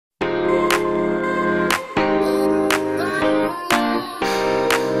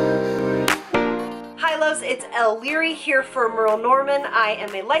Elle Leary here for Merle Norman. I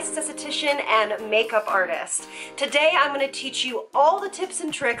am a licensed esthetician and makeup artist. Today I'm going to teach you all the tips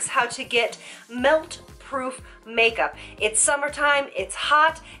and tricks how to get melt-proof makeup. It's summertime, it's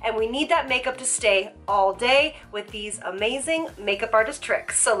hot, and we need that makeup to stay all day with these amazing makeup artist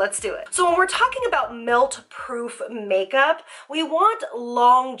tricks. So let's do it. So when we're talking about melt-proof makeup, we want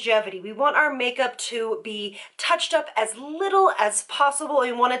longevity. We want our makeup to be touched up as little as possible,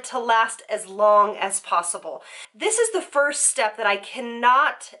 and we want it to last as long as possible. This is the first step that I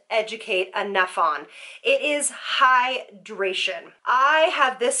cannot educate enough on. It is hydration. I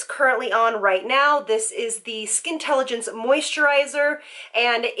have this currently on right now. This is the Skintelligence Moisturizer,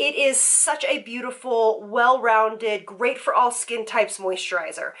 and it is such a beautiful, well-rounded, great for all skin types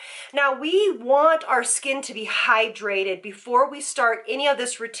moisturizer. Now, we want our skin to be hydrated before we start any of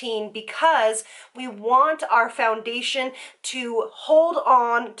this routine because we want our foundation to hold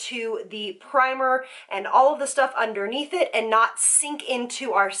on to the primer and all of the stuff underneath it and not sink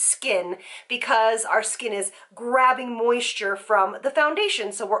into our skin because our skin is grabbing moisture from the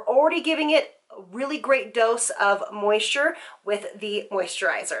foundation. So we're already giving it a really great dose of moisture with the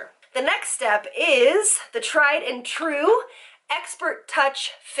moisturizer. The next step is the tried and true Expert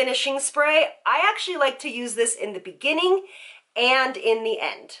Touch Finishing Spray. I actually like to use this in the beginning and in the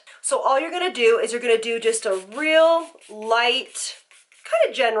end. So all you're gonna do is you're gonna do just a real light, kind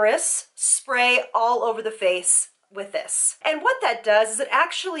of generous spray all over the face with this. And what that does is it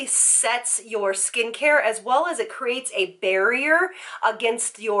actually sets your skincare as well as it creates a barrier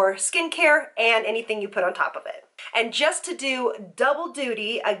against your skincare and anything you put on top of it. And just to do double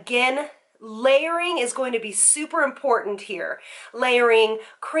duty, again, layering is going to be super important here. Layering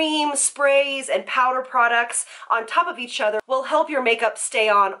cream, sprays, and powder products on top of each other will help your makeup stay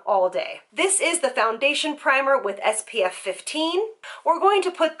on all day. This is the foundation primer with SPF 15. We're going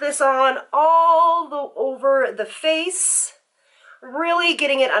to put this on all over the face, really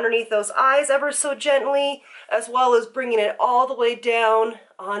getting it underneath those eyes ever so gently, as well as bringing it all the way down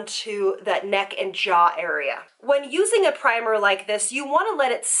onto that neck and jaw area. When using a primer like this, you want to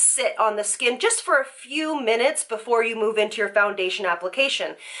let it sit on the skin just for a few minutes before you move into your foundation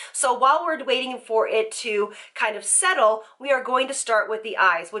application. So while we're waiting for it to kind of settle, we are going to start with the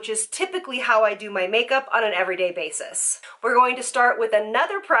eyes, which is typically how I do my makeup on an everyday basis. We're going to start with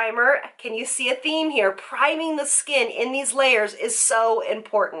another primer. Can you see a theme here? Priming the skin in these layers is so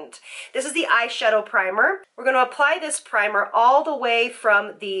important. This is the eyeshadow primer. We're going to apply this primer all the way from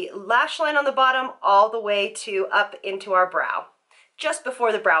the lash line on the bottom all the way to up into our brow, just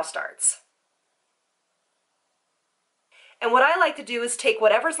before the brow starts. And what I like to do is take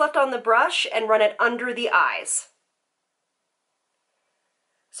whatever's left on the brush and run it under the eyes.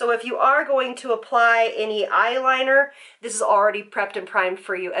 So if you are going to apply any eyeliner, this is already prepped and primed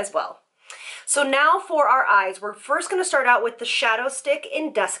for you as well. So now for our eyes, we're first going to start out with the Shadow Stick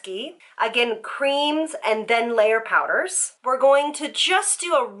in Dusky. Again, creams and then layer powders. We're going to just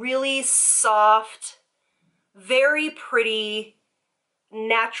do a really soft, very pretty,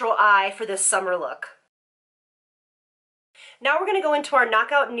 natural eye for this summer look. Now we're going to go into our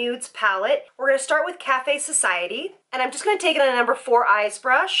Knockout Nudes palette. We're going to start with Cafe Society, and I'm just going to take it on a number 4 eyes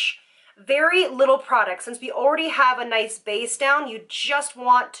brush. Very little product. Since we already have a nice base down, you just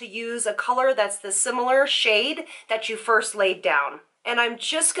want to use a color that's the similar shade that you first laid down. And I'm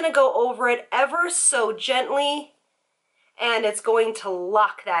just going to go over it ever so gently, and it's going to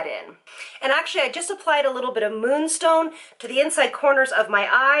lock that in. And actually, I just applied a little bit of Moonstone to the inside corners of my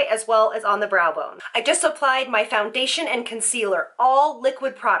eye as well as on the brow bone. I just applied my foundation and concealer, all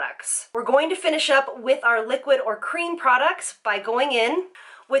liquid products. We're going to finish up with our liquid or cream products by going in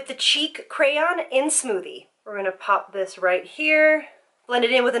with the Cheek Crayon in Smoothie. We're going to pop this right here, blend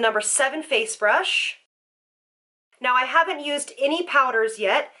it in with a number 7 face brush. Now, I haven't used any powders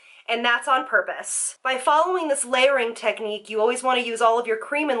yet, and that's on purpose. By following this layering technique, you always want to use all of your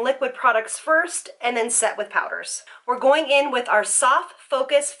cream and liquid products first and then set with powders. We're going in with our Soft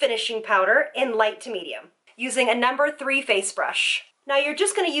Focus Finishing Powder in light to medium, using a number 3 face brush. Now you're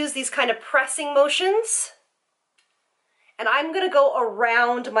just going to use these kind of pressing motions, and I'm going to go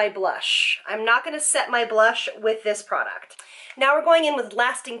around my blush. I'm not going to set my blush with this product. Now we're going in with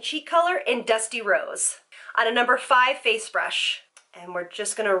Lasting Cheek Color in Dusty Rose on a number 5 face brush. And we're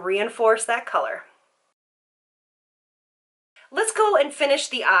just going to reinforce that color. Let's go and finish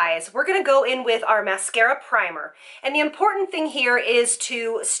the eyes. We're going to go in with our mascara primer. And the important thing here is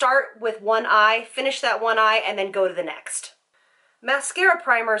to start with one eye, finish that one eye, and then go to the next. Mascara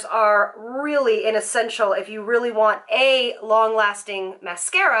primers are really an essential if you really want A, long-lasting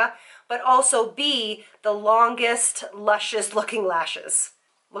mascara, but also B, the longest, luscious looking lashes.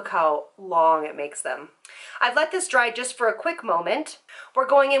 Look how long it makes them. I've let this dry just for a quick moment. We're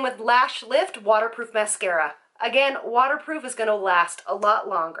going in with Lash Lift Waterproof Mascara. Again, waterproof is gonna last a lot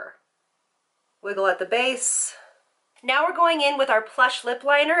longer. Wiggle at the base. Now we're going in with our Plush Lip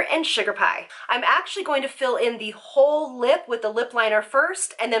Liner and Sugar Pie. I'm actually going to fill in the whole lip with the lip liner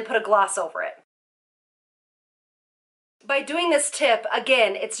first and then put a gloss over it. By doing this tip,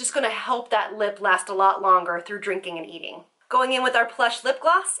 again, it's just gonna help that lip last a lot longer through drinking and eating. Going in with our Plush Lip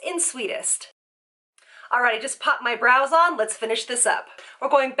Gloss in Sweetest. Alright, I just popped my brows on, let's finish this up. We're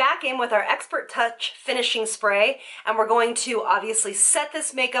going back in with our Expert Touch Finishing Spray, and we're going to obviously set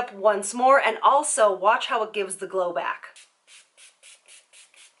this makeup once more and also watch how it gives the glow back.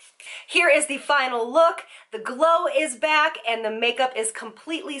 Here is the final look. The glow is back and the makeup is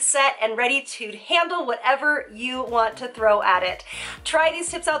completely set and ready to handle whatever you want to throw at it. Try these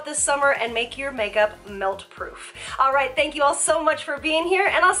tips out this summer and make your makeup melt proof. All right, thank you all so much for being here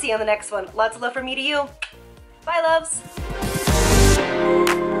and I'll see you on the next one. Lots of love from me to you. Bye, loves.